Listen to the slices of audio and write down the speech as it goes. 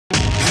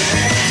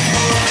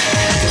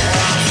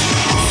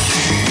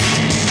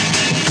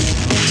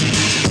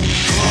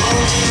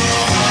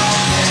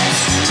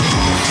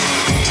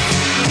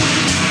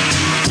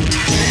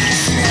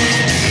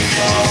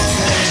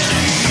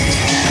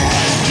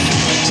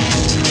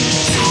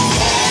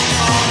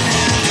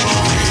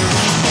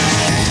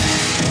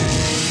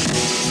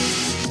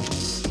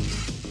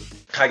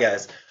Hi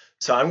guys.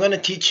 So I'm going to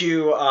teach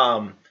you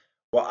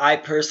what I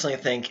personally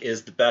think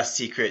is the best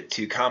secret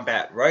to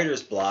combat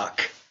writer's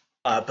block,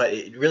 but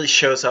it really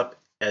shows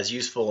up as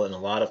useful in a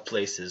lot of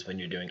places when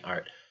you're doing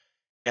art.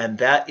 And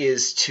that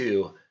is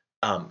to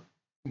um,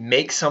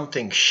 make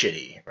something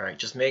shitty, right?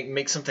 Just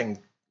make something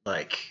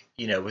like,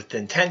 with the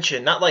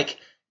intention, not like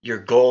your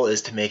goal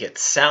is to make it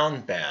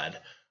sound bad,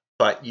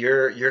 but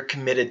you're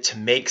committed to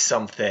make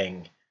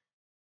something,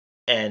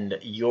 and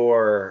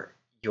your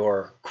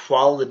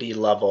quality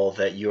level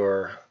that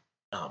you're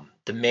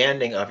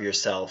demanding of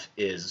yourself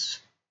is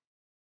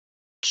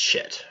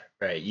shit,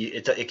 right?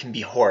 It can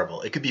be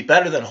horrible. It could be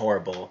better than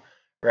horrible,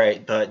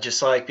 right? But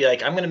just like be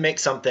like, I'm gonna make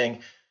something,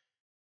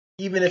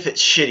 even if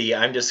it's shitty,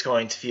 I'm just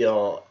going to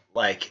feel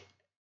like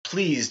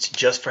pleased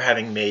just for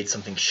having made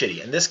something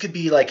shitty. And this could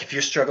be like if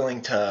you're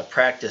struggling to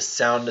practice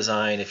sound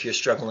design, if you're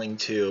struggling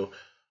to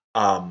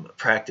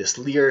practice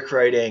lyric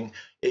writing.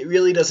 It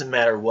really doesn't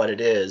matter what it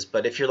is,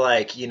 but if you're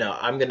like,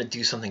 I'm gonna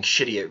do something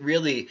shitty, it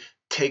really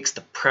takes the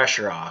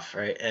pressure off,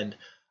 right? And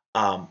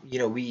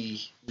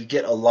we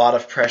get a lot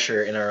of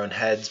pressure in our own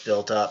heads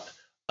built up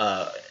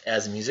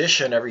as a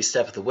musician every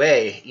step of the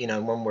way.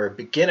 When we're a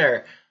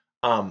beginner,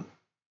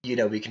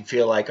 we can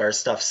feel like our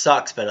stuff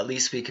sucks, but at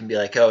least we can be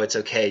like, oh, it's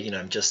okay.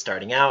 I'm just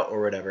starting out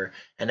or whatever.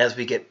 And as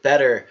we get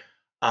better,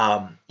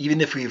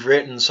 even if we've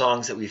written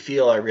songs that we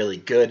feel are really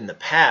good in the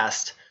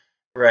past,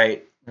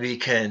 right, we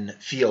can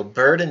feel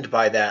burdened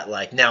by that.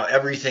 Like, now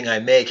everything I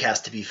make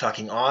has to be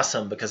fucking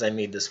awesome because I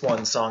made this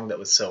one song that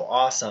was so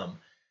awesome.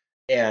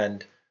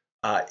 And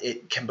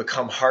it can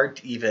become hard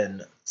to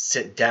even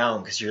sit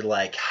down because you're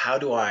like, how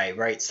do I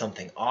write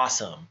something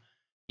awesome?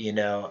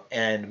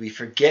 And we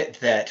forget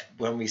that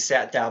when we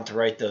sat down to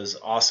write those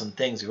awesome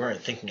things, we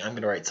weren't thinking, I'm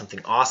going to write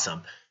something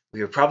awesome.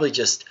 We were probably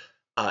just,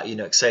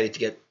 excited to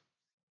get,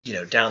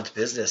 down to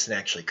business and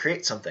actually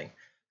create something.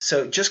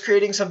 So just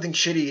creating something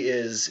shitty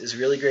is a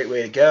really great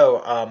way to go.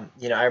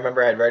 I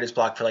remember I had writer's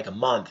block for like a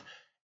month,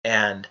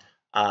 and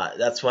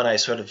that's when I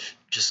sort of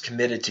just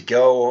committed to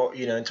go,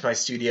 into my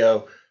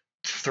studio,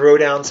 throw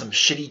down some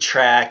shitty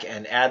track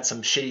and add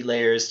some shitty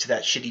layers to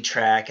that shitty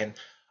track. And,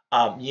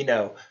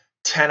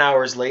 10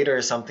 hours later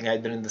or something,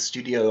 I'd been in the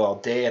studio all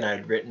day and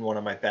I'd written one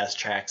of my best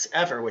tracks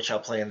ever, which I'll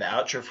play in the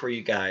outro for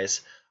you guys.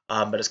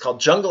 But it's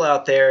called Jungle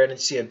Out There, and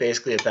it's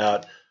basically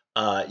about,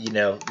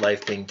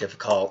 life being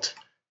difficult,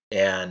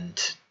 and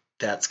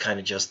that's kind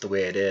of just the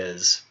way it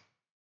is,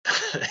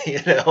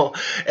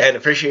 and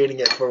appreciating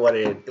it for what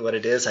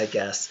it is, I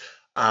guess,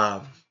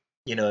 and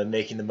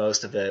making the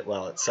most of it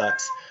while it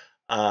sucks,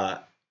 or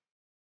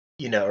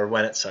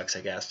when it sucks,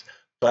 I guess.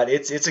 But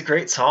it's a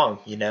great song,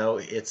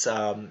 it's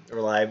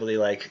reliably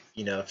like,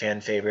 a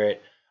fan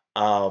favorite.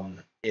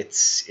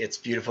 It's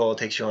beautiful, it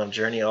takes you on a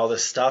journey, all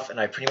this stuff, and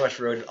I pretty much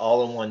wrote it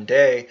all in one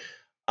day.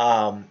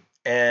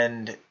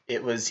 And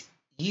it was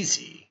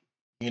easy,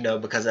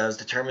 because I was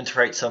determined to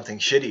write something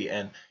shitty,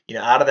 and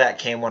out of that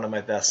came one of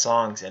my best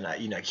songs. And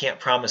I can't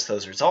promise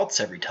those results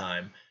every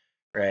time,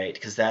 right?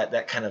 Because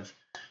that kind of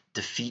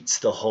defeats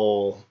the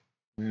whole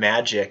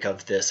magic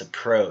of this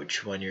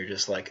approach when you're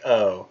just like,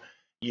 oh,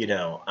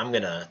 I'm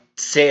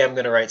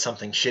gonna write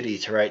something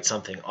shitty to write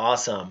something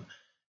awesome.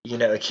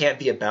 It can't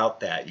be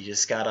about that. You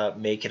just gotta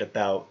make it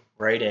about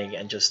writing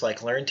and just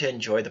like learn to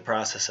enjoy the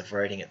process of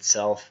writing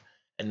itself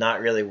and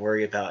not really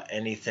worry about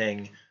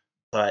anything,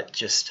 but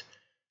just,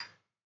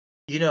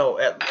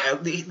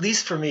 at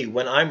least for me,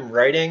 when I'm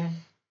writing,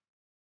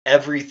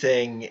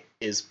 everything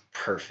is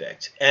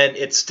perfect. And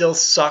it still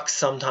sucks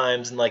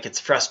sometimes, and like it's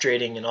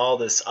frustrating and all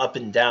this up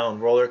and down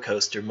roller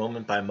coaster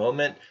moment by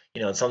moment.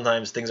 And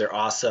sometimes things are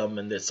awesome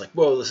and it's like,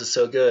 whoa, this is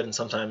so good. And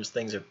sometimes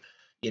things are,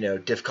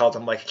 difficult.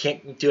 I'm like, I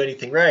can't do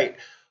anything right.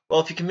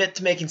 Well, if you commit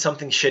to making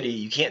something shitty,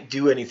 you can't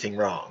do anything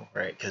wrong,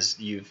 right? Because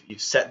you've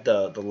set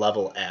the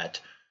level at,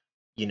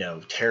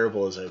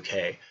 terrible is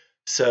okay.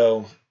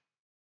 So,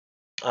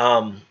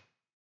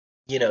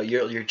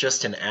 you're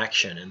just in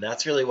action, and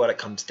that's really what it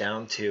comes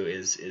down to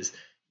is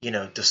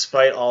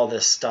despite all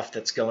this stuff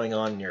that's going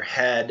on in your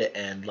head,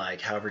 and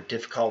like however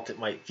difficult it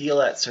might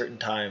feel at certain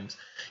times,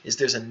 is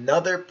there's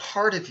another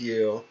part of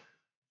you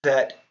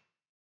that,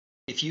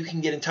 if you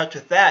can get in touch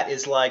with that,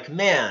 is like,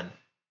 man,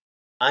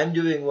 I'm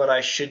doing what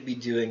I should be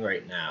doing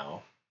right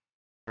now,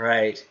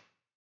 right?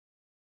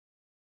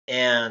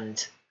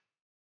 And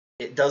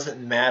it doesn't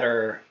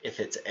matter if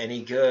it's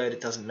any good, it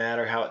doesn't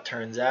matter how it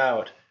turns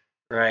out,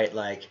 right?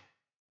 Like,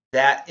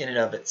 that in and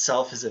of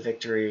itself is a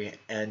victory,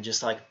 and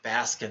just like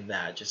bask in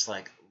that, just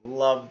like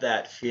love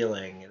that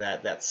feeling,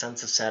 that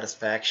sense of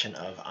satisfaction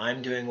of,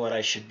 I'm doing what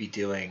I should be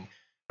doing,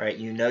 right?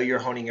 You're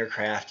honing your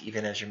craft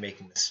even as you're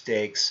making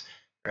mistakes,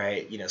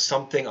 right?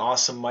 Something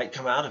awesome might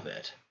come out of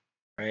it,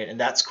 right? And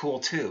that's cool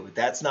too.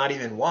 That's not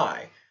even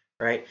why,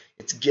 right?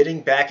 It's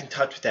getting back in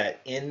touch with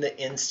that in the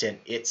instant.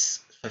 It's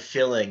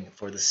fulfilling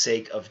for the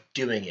sake of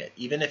doing it,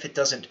 even if it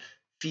doesn't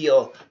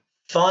feel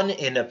fun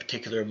in a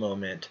particular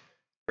moment,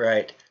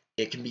 right?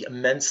 It can be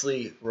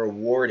immensely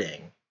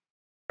rewarding,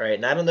 right?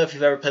 And I don't know if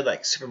you've ever played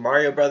like Super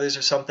Mario Brothers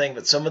or something,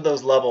 but some of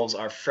those levels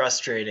are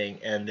frustrating,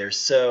 and they're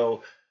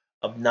so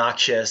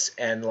obnoxious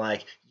and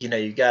like,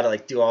 you gotta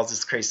like do all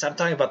this crazy stuff. I'm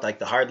talking about like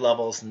the hard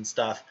levels and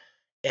stuff.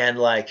 And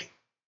like,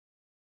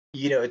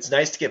 it's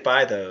nice to get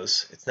by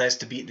those. It's nice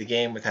to beat the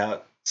game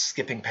without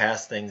skipping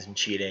past things and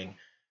cheating,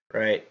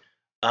 right?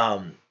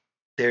 Um,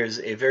 there's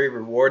a very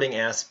rewarding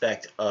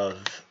aspect of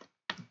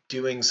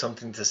doing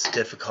something that's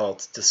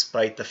difficult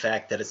despite the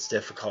fact that it's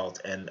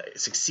difficult, and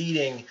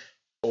succeeding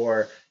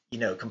or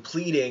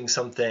completing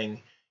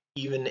something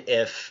even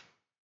if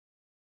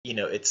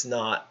it's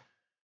not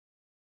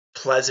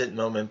pleasant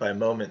moment by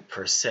moment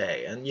per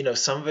se. And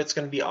some of it's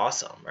going to be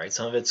awesome, right?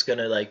 Some of it's going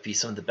to like be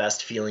some of the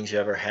best feelings you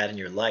ever had in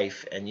your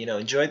life, and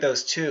enjoy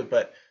those too.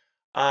 But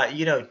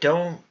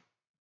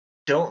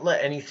don't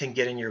let anything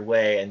get in your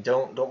way, and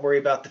don't worry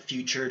about the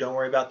future, don't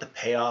worry about the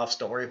payoffs,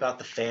 don't worry about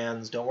the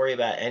fans, don't worry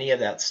about any of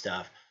that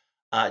stuff.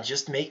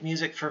 Just make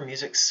music for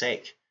music's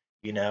sake,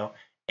 you know.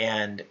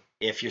 And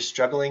if you're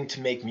struggling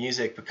to make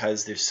music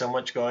because there's so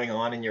much going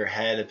on in your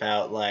head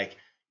about like,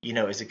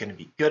 is it going to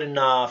be good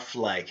enough,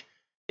 like,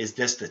 is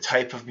this the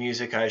type of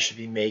music I should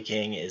be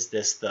making, is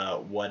this the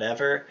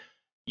whatever,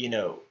 you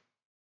know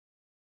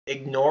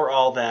ignore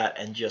all that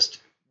and just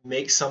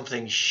make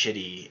something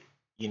shitty,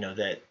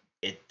 that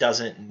it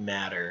doesn't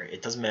matter.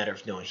 It doesn't matter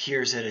if no one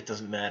hears it. It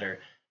doesn't matter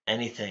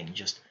anything.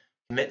 Just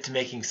commit to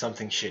making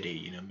something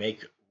shitty.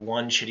 Make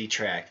one shitty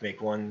track,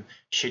 make one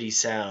shitty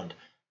sound,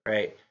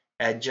 right?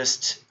 And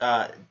just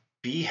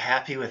be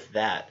happy with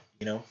that,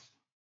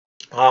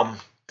 Um,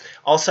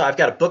 Also, I've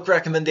got a book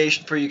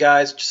recommendation for you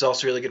guys, which is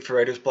also really good for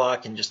writer's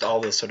block and just all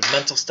the sort of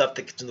mental stuff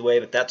that gets in the way.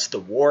 But that's The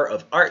War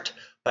of Art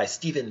by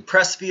Stephen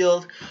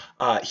Pressfield.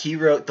 He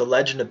wrote The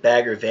Legend of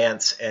Bagger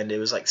Vance, and it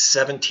was like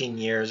 17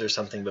 years or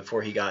something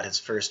before he got his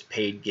first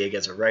paid gig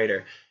as a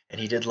writer. And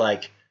he did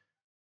like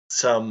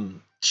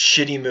some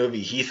shitty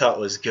movie he thought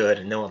was good,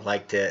 and no one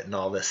liked it, and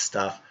all this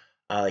stuff,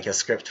 like a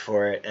script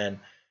for it. And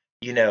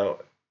you know,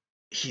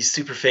 he's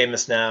super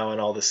famous now and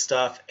all this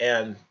stuff.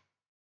 And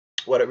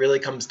what it really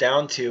comes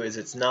down to is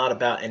it's not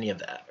about any of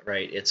that,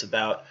 right? It's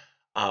about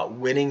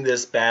winning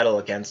this battle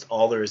against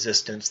all the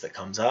resistance that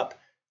comes up.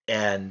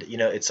 And,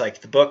 it's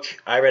like the book,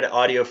 I read it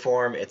audio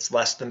form. It's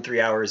less than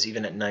 3 hours,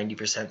 even at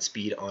 90%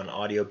 speed on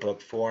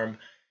audiobook form.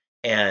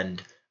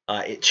 And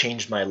it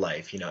changed my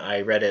life.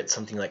 I read it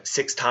something like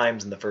 6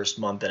 times in the first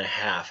month and a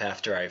half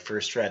after I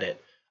first read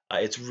it.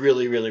 It's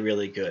really, really,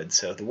 really good.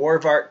 So The War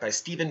of Art by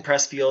Stephen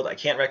Pressfield. I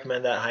can't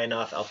recommend that high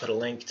enough. I'll put a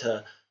link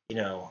to,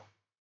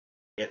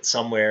 it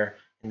somewhere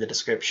in the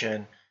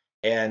description.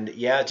 And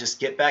yeah, just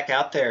get back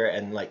out there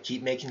and like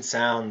keep making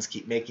sounds,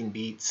 keep making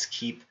beats,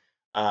 keep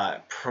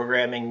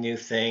programming new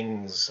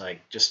things,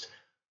 like just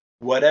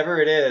whatever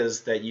it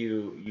is that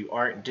you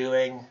aren't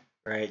doing,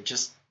 right?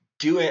 Just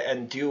do it,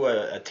 and do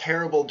a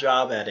terrible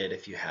job at it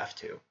if you have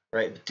to,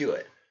 right? But do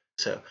it.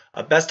 So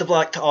best of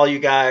luck to all you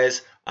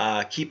guys.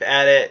 Keep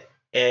at it,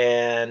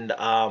 and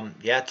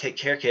yeah, take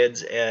care,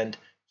 kids, and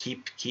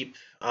keep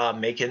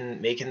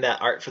making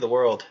that art for the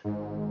world.